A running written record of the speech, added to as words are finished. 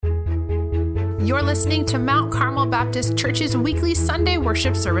You're listening to Mount Carmel Baptist Church's weekly Sunday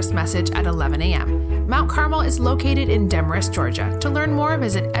worship service message at 11 a.m. Mount Carmel is located in Demarest, Georgia. To learn more,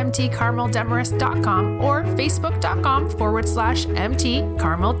 visit mtcarmeldemarest.com or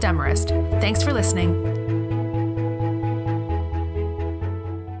facebook.com/mtcarmeldemarest. Thanks for listening.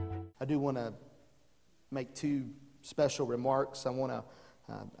 I do want to make two special remarks.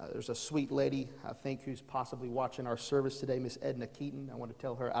 There's a sweet lady, I think, who's possibly watching our service today, Miss Edna Keaton. I want to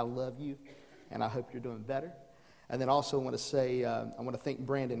tell her I love you, and I hope you're doing better. And then also I want to say, I want to thank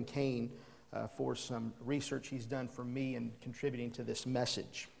Brandon Kane for some research he's done for me and contributing to this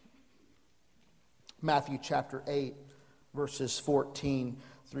message. Matthew chapter 8, verses 14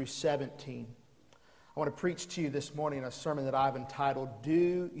 through 17. I want to preach to you this morning a sermon that I've entitled,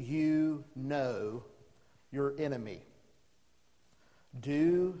 Do You Know Your Enemy?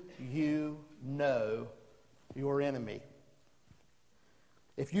 Do you know your enemy?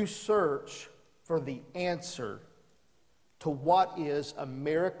 If you search for the answer to what is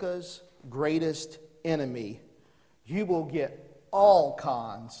America's greatest enemy, you will get all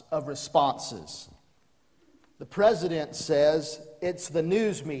kinds of responses. The president says it's the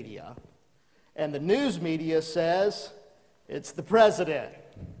news media, and the news media says it's the president.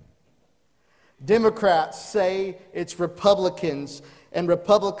 Democrats say it's Republicans, and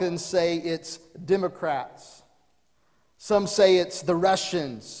Republicans say it's Democrats. Some say it's the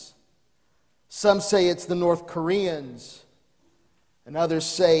Russians. Some say it's the North Koreans. And others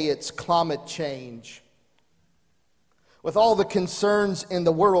say it's climate change. With all the concerns in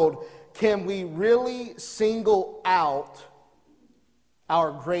the world, can we really single out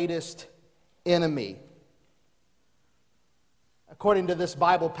our greatest enemy? According to this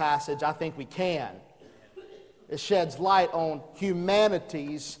Bible passage, I think we can. It sheds light on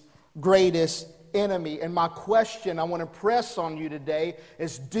humanity's greatest enemy. And my question I want to press on you today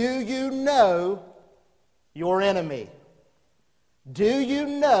is, do you know your enemy? Do you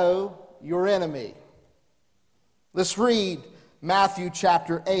know your enemy? Let's read Matthew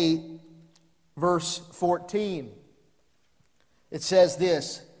chapter 8, verse 14. It says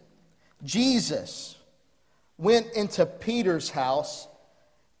this, Jesus went into Peter's house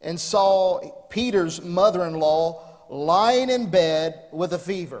and saw Peter's mother-in-law lying in bed with a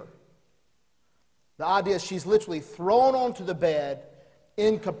fever. The idea is she's literally thrown onto the bed,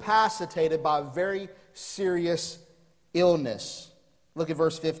 incapacitated by a very serious illness. Look at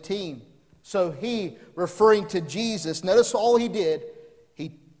verse 15. So he, referring to Jesus, notice all he did,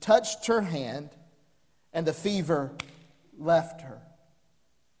 he touched her hand and the fever left her.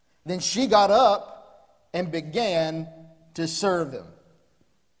 Then she got up and began to serve them.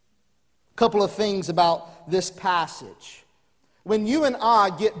 A couple of things about this passage. When you and I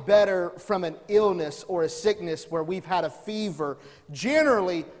get better from an illness or a sickness where we've had a fever,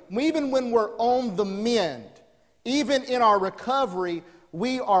 generally, even when we're on the mend, even in our recovery,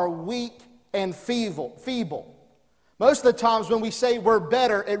 we are weak and feeble. Most of the times when we say we're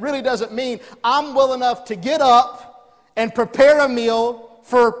better, it really doesn't mean I'm well enough to get up and prepare a meal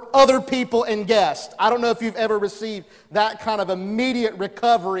for other people and guests. I don't know if you've ever received that kind of immediate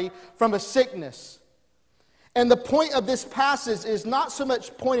recovery from a sickness. And the point of this passage is not so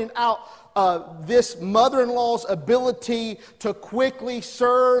much pointing out this mother-in-law's ability to quickly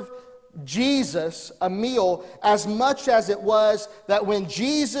serve Jesus a meal, as much as it was that when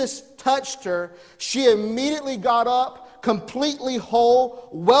Jesus touched her, she immediately got up, completely whole,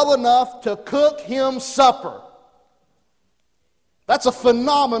 well enough to cook him supper. That's a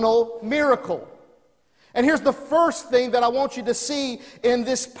phenomenal miracle. And here's the first thing that I want you to see in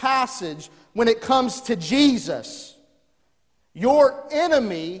this passage when it comes to Jesus. Your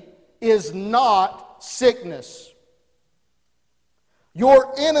enemy is not sickness.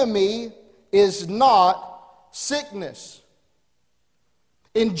 Your enemy is not sickness.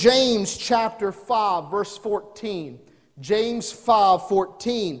 In James chapter 5, verse 14, James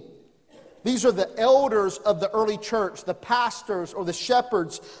 5:14, these are the elders of the early church, the pastors or the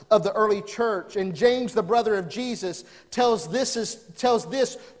shepherds of the early church. And James, the brother of Jesus, tells this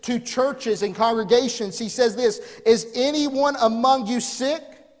to churches and congregations. He says this, is anyone among you sick?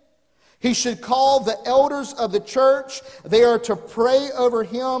 He should call the elders of the church. They are to pray over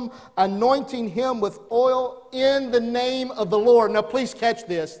him, anointing him with oil in the name of the Lord. Now please catch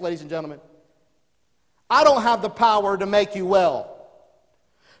this, ladies and gentlemen. I don't have the power to make you well.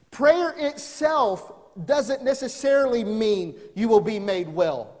 Prayer itself doesn't necessarily mean you will be made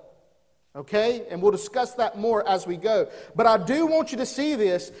well. Okay? And we'll discuss that more as we go. But I do want you to see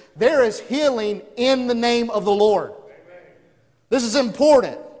this. There is healing in the name of the Lord. This is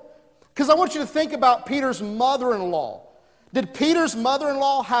important. Because I want you to think about Peter's mother-in-law. Did Peter's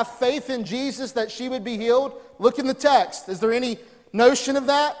mother-in-law have faith in Jesus that she would be healed? Look in the text. Is there any notion of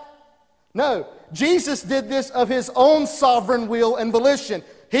that? No. Jesus did this of his own sovereign will and volition.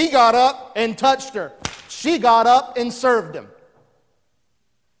 He got up and touched her. She got up and served him.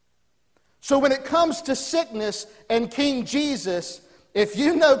 So when it comes to sickness and King Jesus, if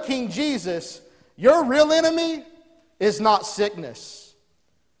you know King Jesus, your real enemy is not sickness.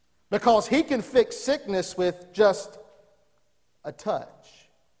 Because he can fix sickness with just a touch.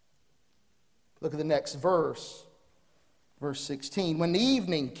 Look at the next verse. Verse 16. When the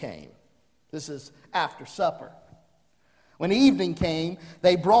evening came, this is after supper. When the evening came,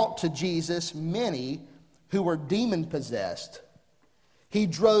 they brought to Jesus many who were demon-possessed. He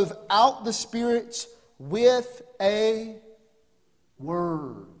drove out the spirits with a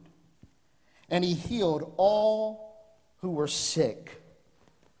word, and he healed all who were sick.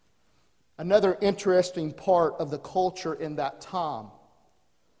 Another interesting part of the culture in that time,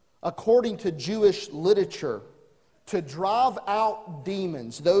 according to Jewish literature, to drive out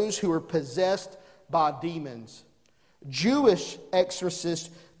demons, those who were possessed by demons, Jewish exorcists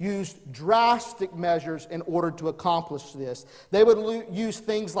used drastic measures in order to accomplish this. They would use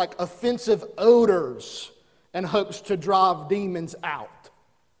things like offensive odors in hopes to drive demons out.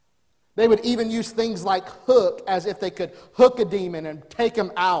 They would even use things like hook, as if they could hook a demon and take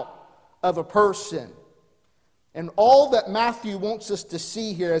him out of a person. And all that Matthew wants us to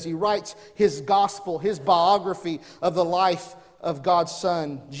see here as he writes his gospel, his biography of the life of God's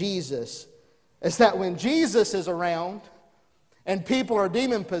Son, Jesus, is that when Jesus is around and people are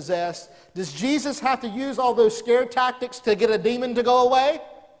demon-possessed, does Jesus have to use all those scare tactics to get a demon to go away?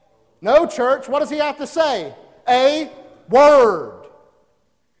 No, church. What does he have to say? A word.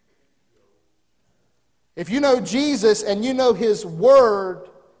 If you know Jesus and you know his word,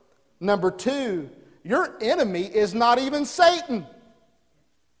 number two, your enemy is not even Satan.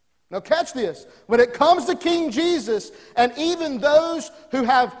 Now catch this. When it comes to King Jesus, and even those who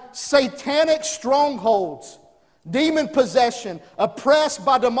have satanic strongholds, demon possession, oppressed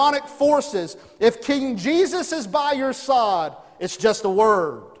by demonic forces, if King Jesus is by your side, it's just a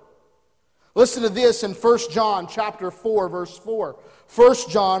word. Listen to this in 1 John chapter 4, verse 4. 1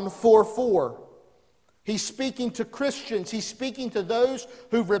 John 4:4. He's speaking to Christians. He's speaking to those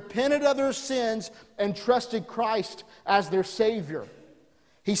who've repented of their sins and trusted Christ as their Savior.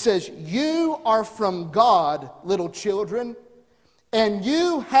 He says, "You are from God, little children, and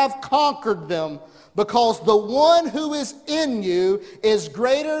you have conquered them, because the one who is in you is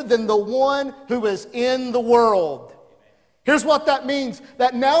greater than the one who is in the world." Here's what that means.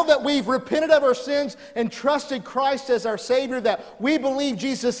 That now that we've repented of our sins and trusted Christ as our Savior, that we believe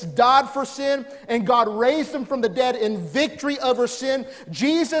Jesus died for sin and God raised him from the dead in victory over sin,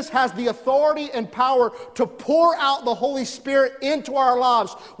 Jesus has the authority and power to pour out the Holy Spirit into our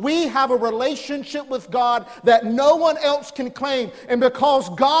lives. We have a relationship with God that no one else can claim. And because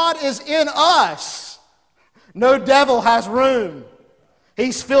God is in us, no devil has room.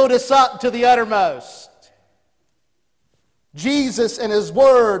 He's filled us up to the uttermost. Jesus and his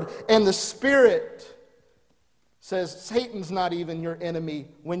word and the Spirit says Satan's not even your enemy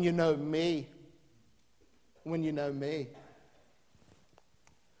when you know me. When you know me.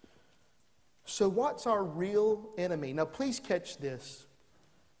 So what's our real enemy? Now please catch this.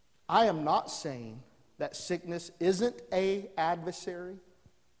 I am not saying that sickness isn't an adversary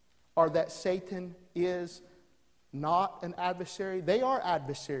or that Satan is not an adversary. They are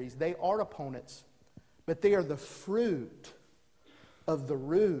adversaries. They are opponents. But they are the fruit of the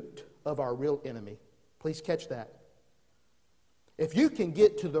root of our real enemy. Please catch that. If you can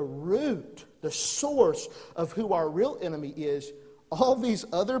get to the root, the source of who our real enemy is, all these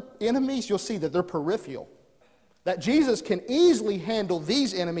other enemies, you'll see that they're peripheral. That Jesus can easily handle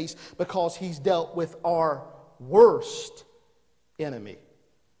these enemies because he's dealt with our worst enemy.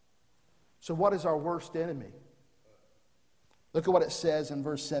 So what is our worst enemy? Look at what it says in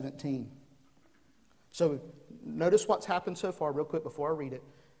verse 17. So notice what's happened so far real quick before I read it.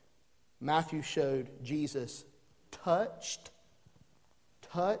 Matthew showed Jesus touched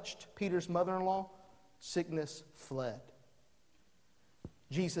Peter's mother-in-law, sickness fled.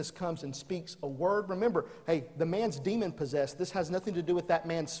 Jesus comes and speaks a word. Remember, hey, the man's demon-possessed. This has nothing to do with that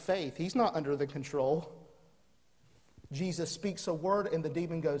man's faith. He's not under the control. Jesus speaks a word and the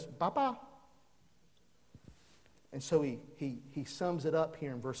demon goes, bye-bye. And so he sums it up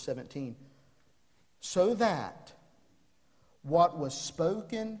here in verse 17. So that what was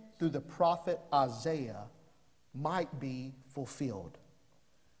spoken through the prophet Isaiah might be fulfilled.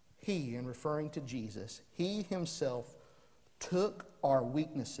 He, in referring to Jesus, he himself took our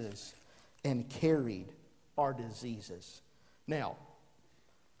weaknesses and carried our diseases. Now,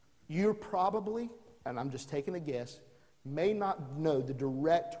 you're probably, and I'm just taking a guess, may not know the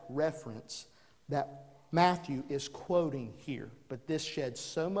direct reference that Matthew is quoting here, but this sheds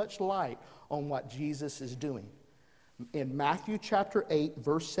so much light on what Jesus is doing. In Matthew chapter 8,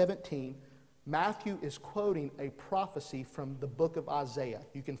 verse 17, Matthew is quoting a prophecy from the book of Isaiah.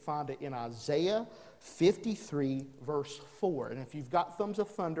 You can find it in Isaiah 53, verse 4. And if you've got Thumbs of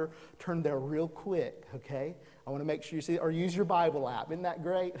Thunder, turn there real quick, okay? I want to make sure you see it, or use your Bible app. Isn't that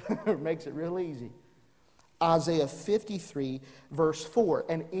great? It makes it real easy. Isaiah 53, verse 4.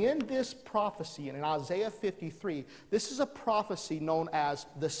 And in this prophecy, and in Isaiah 53, this is a prophecy known as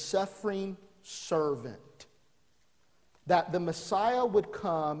the suffering servant. That the Messiah would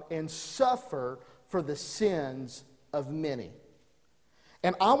come and suffer for the sins of many.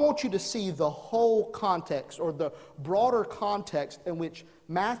 And I want you to see the whole context, or the broader context in which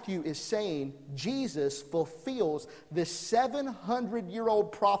Matthew is saying Jesus fulfills this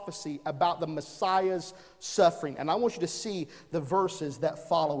 700-year-old prophecy about the Messiah's suffering. And I want you to see the verses that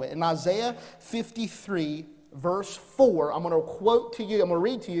follow it. In Isaiah 53, verse 4, I'm going to quote to you, I'm going to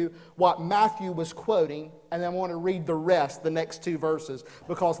read to you what Matthew was quoting, and then I want to read the rest, the next two verses,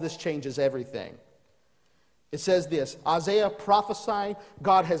 because this changes everything. It says this, Isaiah prophesying,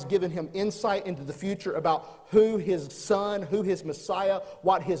 God has given him insight into the future about who his son, who his Messiah,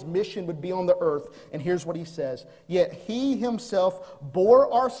 what his mission would be on the earth. And here's what he says, yet he himself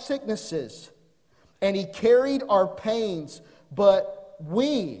bore our sicknesses, and he carried our pains, but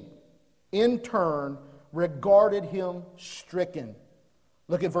we, in turn, regarded him stricken.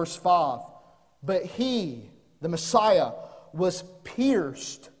 Look at verse 5. But he, the Messiah, was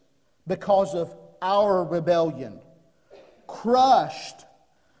pierced because of our rebellion, crushed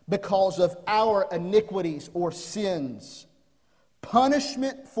because of our iniquities or sins.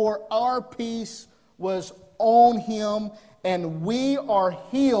 Punishment for our peace was on him, and we are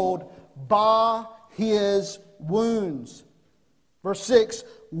healed by his wounds. Verse 6,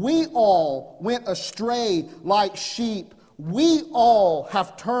 we all went astray like sheep. We all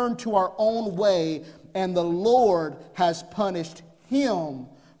have turned to our own way, and the Lord has punished him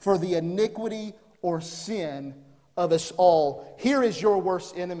for the iniquity or sin of us all. Here is your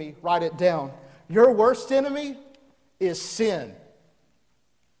worst enemy. Write it down. Your worst enemy is sin.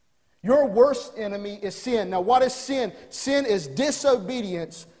 Your worst enemy is sin. Now, what is sin? Sin is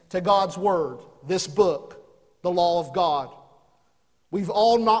disobedience to God's word, this book, the law of God. We've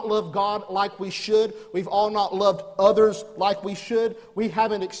all not loved God like we should. We've all not loved others like we should. We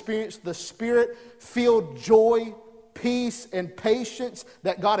haven't experienced the Spirit-filled joy, peace, and patience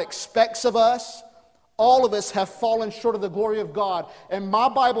that God expects of us. All of us have fallen short of the glory of God. And my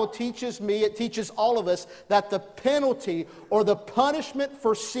Bible teaches me, it teaches all of us, that the penalty or the punishment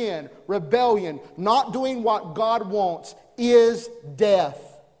for sin, rebellion, not doing what God wants, is death.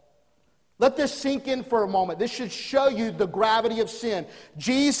 Let this sink in for a moment. This should show you the gravity of sin.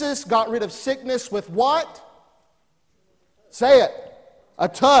 Jesus got rid of sickness with what? Say it. A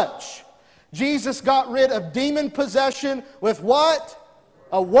touch. Jesus got rid of demon possession with what?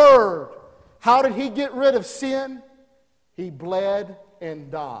 A word. How did he get rid of sin? He bled and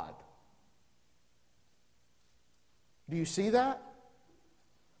died. Do you see that?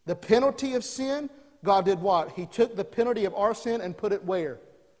 The penalty of sin, God did what? He took the penalty of our sin and put it where?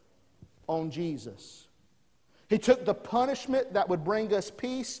 On Jesus. He took the punishment that would bring us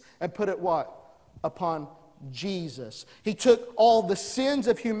peace and put it what? Upon Jesus. He took all the sins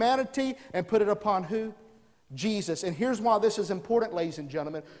of humanity and put it upon who? Jesus. And here's why this is important, ladies and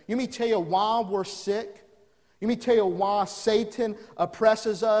gentlemen. Let me tell you why we're sick. Let me tell you why Satan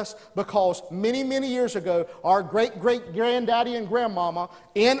oppresses us. Because many, many years ago, our great-great-granddaddy and grandmama,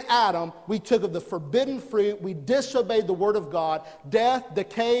 in Adam, we took of the forbidden fruit. We disobeyed the word of God. Death,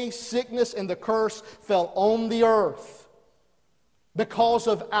 decay, sickness, and the curse fell on the earth because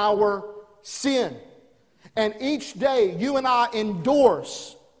of our sin. And each day, you and I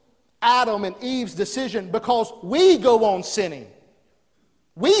endorse Adam and Eve's decision because we go on sinning.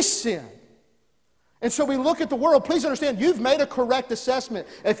 We sin. And so we look at the world. Please understand, you've made a correct assessment.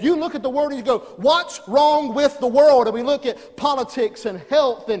 If you look at the world and you go, what's wrong with the world? And we look at politics and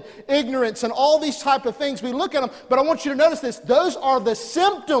health and ignorance and all these type of things. We look at them, but I want you to notice this. Those are the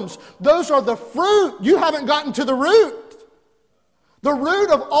symptoms. Those are the fruit. You haven't gotten to the root. The root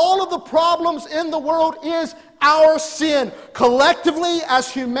of all of the problems in the world is our sin. Collectively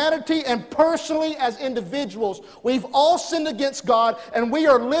as humanity and personally as individuals, we've all sinned against God, and we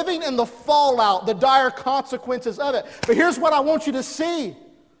are living in the fallout, the dire consequences of it. But here's what I want you to see.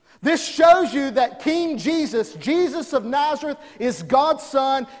 This shows you that King Jesus, Jesus of Nazareth, is God's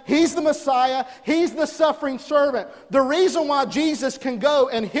Son. He's the Messiah. He's the suffering servant. The reason why Jesus can go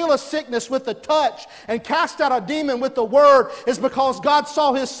and heal a sickness with a touch and cast out a demon with the word is because God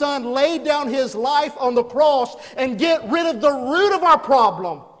saw His Son lay down His life on the cross and get rid of the root of our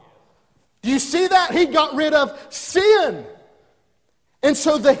problem. Do you see that? He got rid of sin. And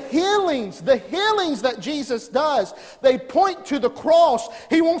so the healings that Jesus does, they point to the cross.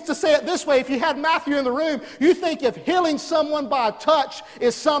 He wants to say it this way. If you had Matthew in the room, you think if healing someone by a touch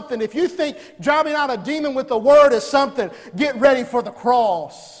is something, if you think driving out a demon with the word is something, get ready for the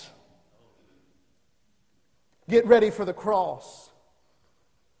cross. Get ready for the cross.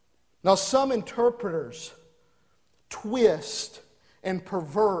 Now, some interpreters twist and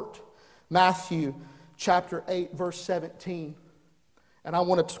pervert Matthew chapter 8, verse 17. And I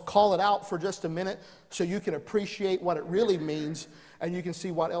want to call it out for just a minute so you can appreciate what it really means and you can see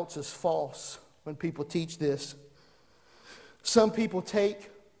what else is false when people teach this. Some people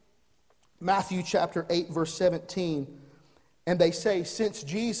take Matthew chapter 8, verse 17, and they say, since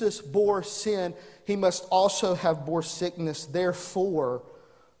Jesus bore sin, He must also have bore sickness. Therefore,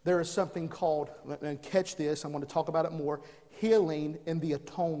 there is something called, and catch this, I'm going to talk about it more, healing in the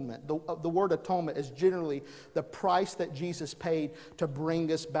atonement. The word atonement is generally the price that Jesus paid to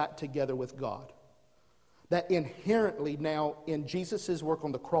bring us back together with God. That inherently now in Jesus' work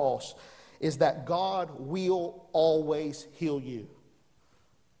on the cross is that God will always heal you.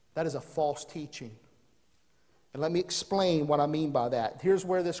 That is a false teaching. And let me explain what I mean by that. Here's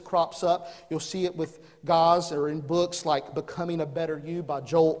where this crops up. You'll see it with guys or in books like Becoming a Better You by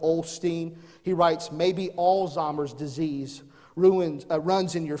Joel Osteen. He writes, maybe Alzheimer's disease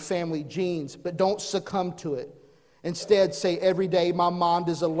runs in your family genes, but don't succumb to it. Instead, say every day, my mind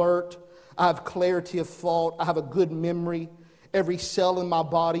is alert. I have clarity of thought. I have a good memory. Every cell in my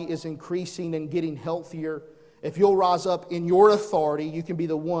body is increasing and getting healthier. If you'll rise up in your authority, you can be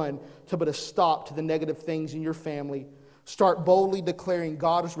the one to put a stop to the negative things in your family. Start boldly declaring,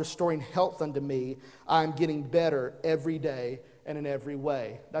 God is restoring health unto me. I am getting better every day and in every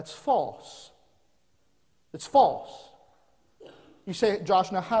way. That's false. It's false. You say,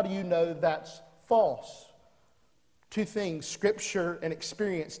 Josh, now how do you know that's false? Two things, Scripture and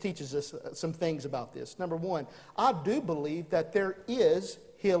experience teaches us some things about this. Number one, I do believe that there is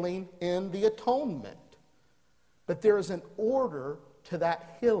healing in the atonement. But there is an order to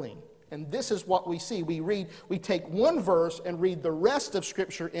that healing. And this is what we see. We take one verse and read the rest of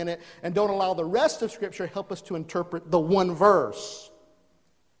Scripture in it and don't allow the rest of Scripture help us to interpret the one verse.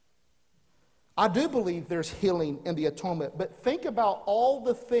 I do believe there's healing in the atonement, but think about all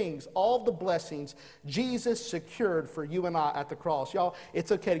the things, all the blessings Jesus secured for you and I at the cross. Y'all,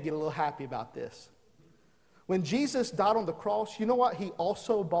 it's okay to get a little happy about this. When Jesus died on the cross, you know what He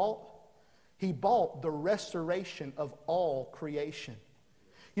also bought? He bought the restoration of all creation.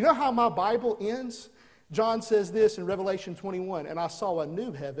 You know how my Bible ends? John says this in Revelation 21, and I saw a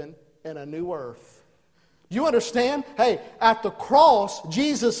new heaven and a new earth. Do you understand? Hey, at the cross,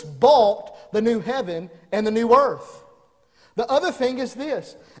 Jesus bought the new heaven and the new earth. The other thing is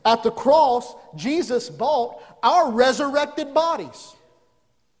this. At the cross, Jesus bought our resurrected bodies.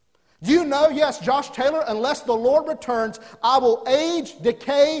 Do you know, yes, Josh Taylor, unless the Lord returns, I will age,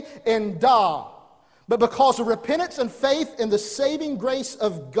 decay, and die. But because of repentance and faith in the saving grace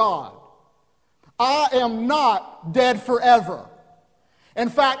of God, I am not dead forever. In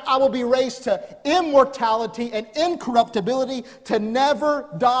fact, I will be raised to immortality and incorruptibility to never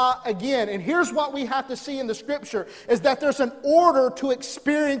die again. And here's what we have to see in the Scripture, is that there's an order to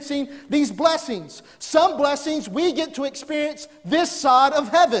experiencing these blessings. Some blessings we get to experience this side of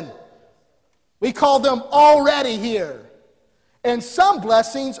heaven. We call them already here. And some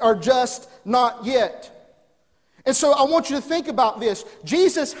blessings are just not yet. And so I want you to think about this.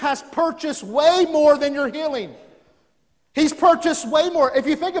 Jesus has purchased way more than your healing. He's purchased way more. If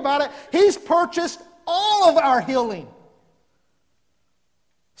you think about it, He's purchased all of our healing.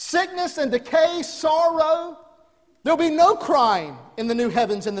 Sickness and decay, sorrow. There'll be no crying in the new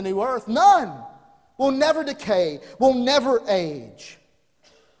heavens and the new earth. None. We'll never decay. We'll never age.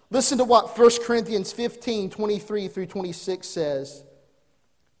 Listen to what 1 Corinthians 15, 23 through 26 says.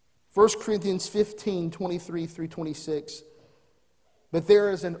 1 Corinthians 15, 23 through 26. But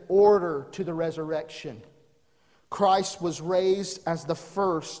there is an order to the resurrection. Christ was raised as the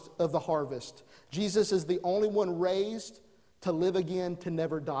first of the harvest. Jesus is the only one raised to live again, to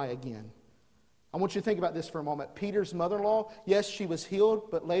never die again. I want you to think about this for a moment. Peter's mother-in-law, yes, she was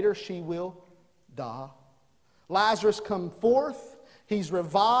healed, but later she will die. Lazarus come forth. He's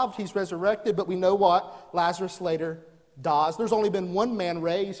revived. He's resurrected. But we know what? Lazarus later dies. There's only been one man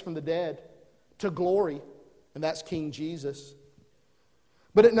raised from the dead to glory, and that's King Jesus.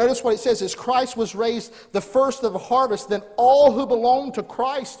 But notice what it says is Christ was raised the first of the harvest, then all who belong to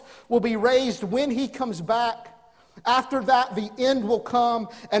Christ will be raised when he comes back. After that, the end will come,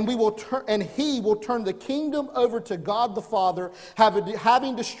 and he will turn the kingdom over to God the Father,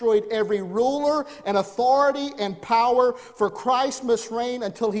 having destroyed every ruler and authority and power. For Christ must reign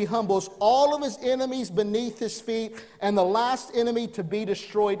until he humbles all of his enemies beneath his feet, and the last enemy to be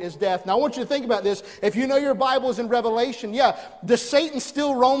destroyed is death. Now, I want you to think about this. If you know your Bible is in Revelation, does Satan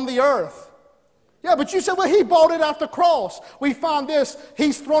still roam the earth? Yeah, but you said, well, he bought it at the cross. We find this,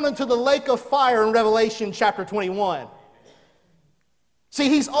 he's thrown into the lake of fire in Revelation chapter 21. See,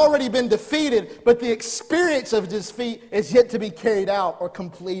 he's already been defeated, but the experience of defeat is yet to be carried out or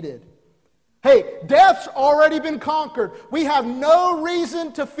completed. Hey, death's already been conquered. We have no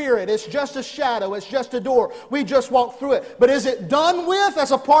reason to fear it. It's just a shadow. It's just a door. We just walk through it. But is it done with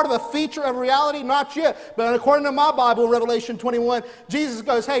as a part of a feature of reality? Not yet. But according to my Bible, Revelation 21, Jesus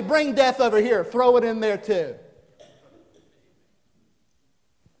goes, hey, bring death over here. Throw it in there too.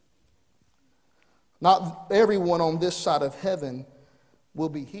 Not everyone on this side of heaven will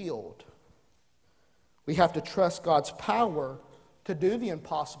be healed. We have to trust God's power to do the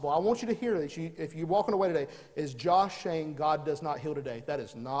impossible. I want you to hear this. If you're walking away today, is Josh saying God does not heal today? That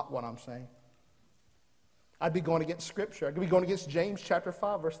is not what I'm saying. I'd be going against Scripture. I could be going against James chapter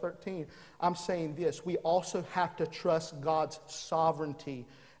 5, verse 13. I'm saying this. We also have to trust God's sovereignty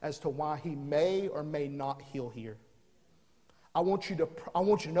as to why he may or may not heal here. I want you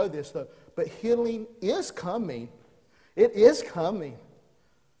to know this, though. But healing is coming. It is coming.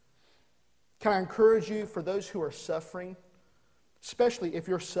 Can I encourage you, for those who are suffering, especially if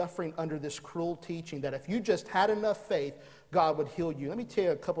you're suffering under this cruel teaching that if you just had enough faith, God would heal you. Let me tell you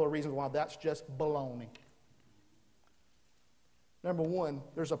a couple of reasons why that's just baloney. Number one,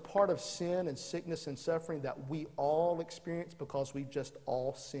 there's a part of sin and sickness and suffering that we all experience because we've just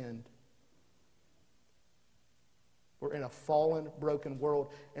all sinned. We're in a fallen, broken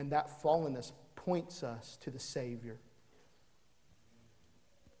world, and that fallenness points us to the Savior.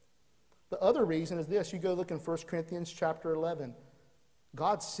 The other reason is this. You go look in 1 Corinthians chapter 11.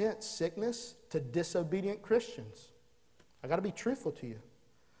 God sent sickness to disobedient Christians. I got to be truthful to you.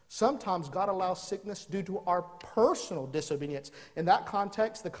 Sometimes God allows sickness due to our personal disobedience. In that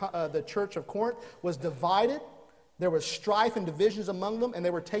context, the church of Corinth was divided. There was strife and divisions among them, and they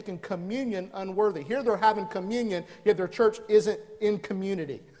were taking communion unworthy. Here they're having communion, yet their church isn't in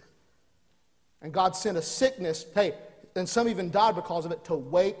community. And God sent a sickness, and some even died because of it, to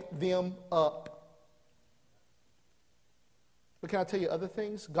wake them up. But can I tell you other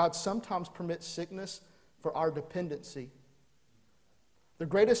things? God sometimes permits sickness for our dependency. The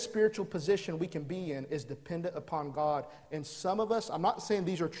greatest spiritual position we can be in is dependent upon God. And some of us, I'm not saying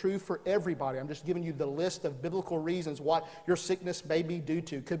these are true for everybody. I'm just giving you the list of biblical reasons what your sickness may be due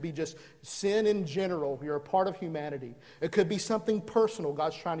to. It could be just sin in general. You're a part of humanity. It could be something personal.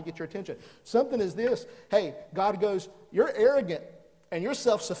 God's trying to get your attention. Something is this. Hey, God goes, you're arrogant and you're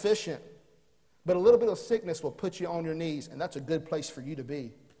self-sufficient. But a little bit of sickness will put you on your knees, and that's a good place for you to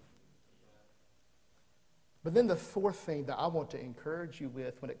be. But then the fourth thing that I want to encourage you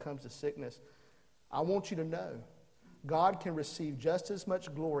with when it comes to sickness, I want you to know God can receive just as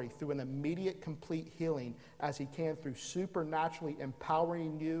much glory through an immediate, complete healing as he can through supernaturally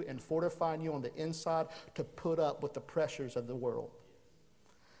empowering you and fortifying you on the inside to put up with the pressures of the world.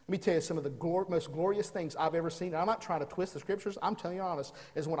 Let me tell you some of the most glorious things I've ever seen. And I'm not trying to twist the Scriptures. I'm telling you honest,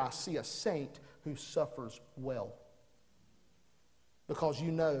 is when I see a saint who suffers well. Because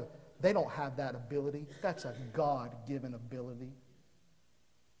you know they don't have that ability. That's a God-given ability.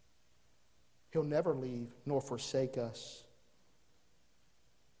 He'll never leave nor forsake us.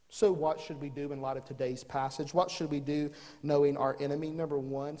 So what should we do in light of today's passage? What should we do knowing our enemy? Number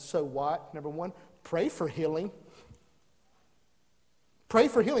one, so what? Number one, pray for healing. Pray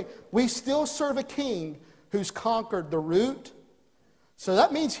for healing. We still serve a king who's conquered the root. So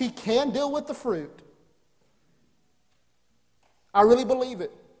that means he can deal with the fruit. I really believe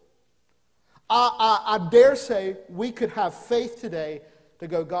it. I dare say we could have faith today to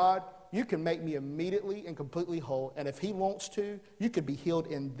go, God, you can make me immediately and completely whole. And if he wants to, you could be healed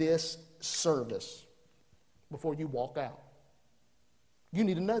in this service before you walk out. You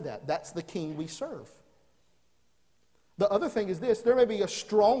need to know that. That's the king we serve. The other thing is this. There may be a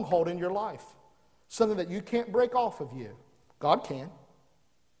stronghold in your life. Something that you can't break off of you. God can.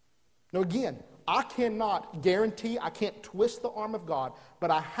 Now again, I cannot guarantee, I can't twist the arm of God,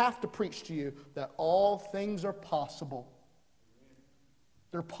 but I have to preach to you that all things are possible.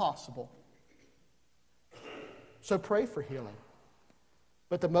 They're possible. So pray for healing.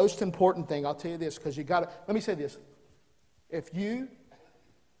 But the most important thing, I'll tell you this, because let me say this. If you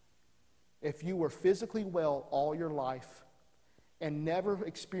were physically well all your life and never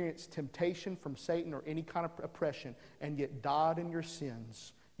experienced temptation from Satan or any kind of oppression, and yet died in your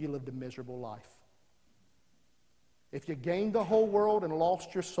sins, you lived a miserable life. If you gained the whole world and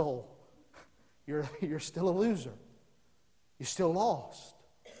lost your soul, you're still a loser. You're still lost.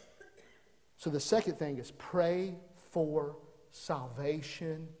 So the second thing is pray for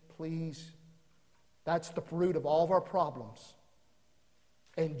salvation, please. That's the root of all of our problems.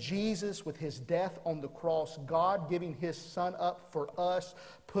 And Jesus, with his death on the cross, God giving his Son up for us,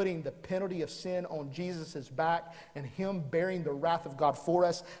 putting the penalty of sin on Jesus' back, and him bearing the wrath of God for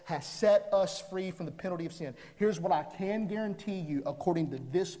us, has set us free from the penalty of sin. Here's what I can guarantee you according to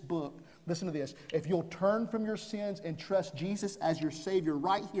this book. Listen to this. If you'll turn from your sins and trust Jesus as your Savior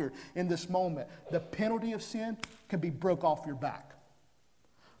right here in this moment, the penalty of sin can be broke off your back.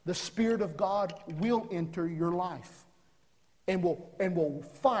 The Spirit of God will enter your life. And will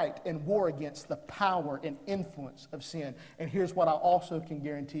fight and war against the power and influence of sin. And here's what I also can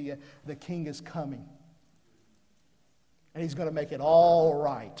guarantee you. The King is coming. And he's going to make it all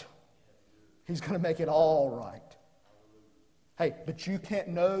right. He's going to make it all right. Hey, but you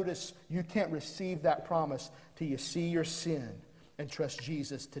can't receive that promise till you see your sin and trust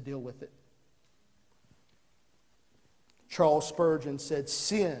Jesus to deal with it. Charles Spurgeon said,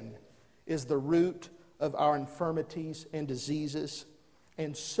 sin is the root of our infirmities and diseases.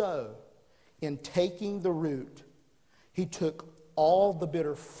 And so, in taking the root, he took all the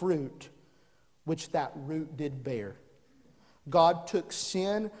bitter fruit which that root did bear. God took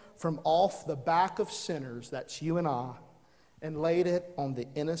sin from off the back of sinners, that's you and I, and laid it on the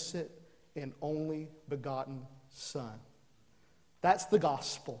innocent and only begotten Son. That's the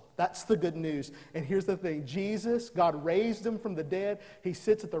gospel. That's the good news. And here's the thing. Jesus, God raised him from the dead. He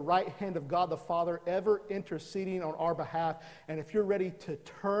sits at the right hand of God the Father, ever interceding on our behalf. And if you're ready to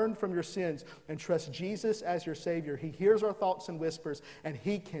turn from your sins and trust Jesus as your Savior, he hears our thoughts and whispers, and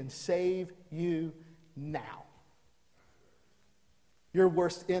he can save you now. Your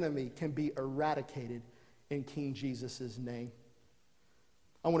worst enemy can be eradicated in King Jesus' name.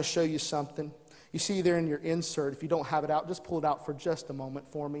 I want to show you something. You see there in your insert, if you don't have it out, just pull it out for just a moment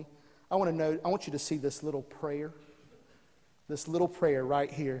for me. I want you to see this little prayer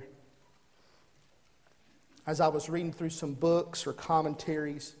right here. As I was reading through some books or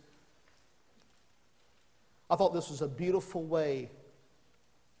commentaries, I thought this was a beautiful way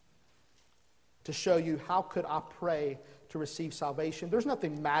to show you how could I pray to receive salvation. There's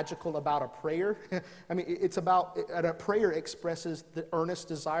nothing magical about a prayer. I mean, a prayer expresses the earnest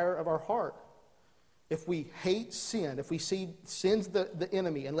desire of our heart. If we hate sin, if we see sin's the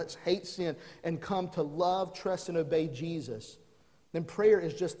enemy, and let's hate sin and come to love, trust, and obey Jesus, then prayer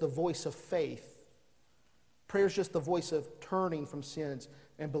is just the voice of faith. Prayer is just the voice of turning from sins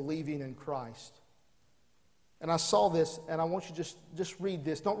and believing in Christ. And I saw this, and I want you to just read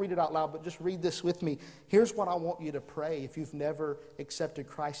this. Don't read it out loud, but just read this with me. Here's what I want you to pray if you've never accepted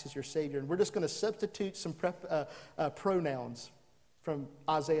Christ as your Savior. And we're just going to substitute some pronouns from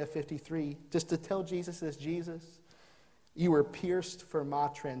Isaiah 53, just to tell Jesus this: Jesus, you were pierced for my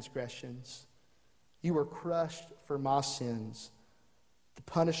transgressions. You were crushed for my sins. The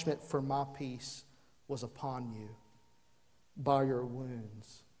punishment for my peace was upon you. By your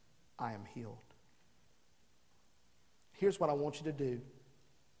wounds, I am healed. Here's what I want you to do.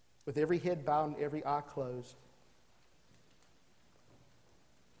 With every head bowed and every eye closed.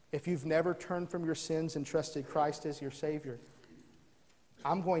 If you've never turned from your sins and trusted Christ as your Savior,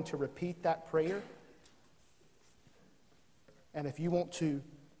 I'm going to repeat that prayer. And if you want to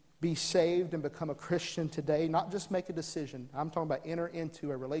be saved and become a Christian today, not just make a decision. I'm talking about enter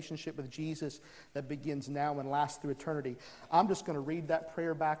into a relationship with Jesus that begins now and lasts through eternity. I'm just going to read that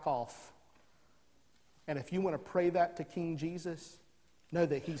prayer back off. And if you want to pray that to King Jesus, know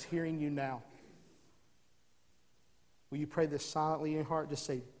that he's hearing you now. Will you pray this silently in your heart? Just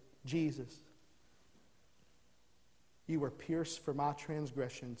say, Jesus, you were pierced for my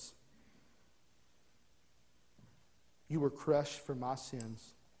transgressions. You were crushed for my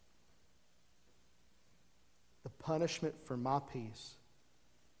sins. The punishment for my peace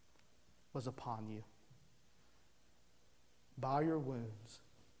was upon you. By your wounds,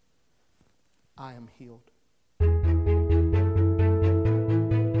 I am healed.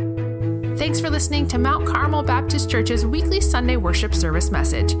 Thanks for listening to Mount Carmel Baptist Church's weekly Sunday worship service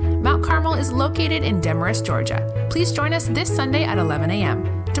message. Mount Carmel is located in Demorest, Georgia. Please join us this Sunday at 11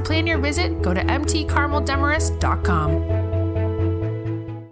 a.m. To plan your visit, go to mtcarmeldemorest.com.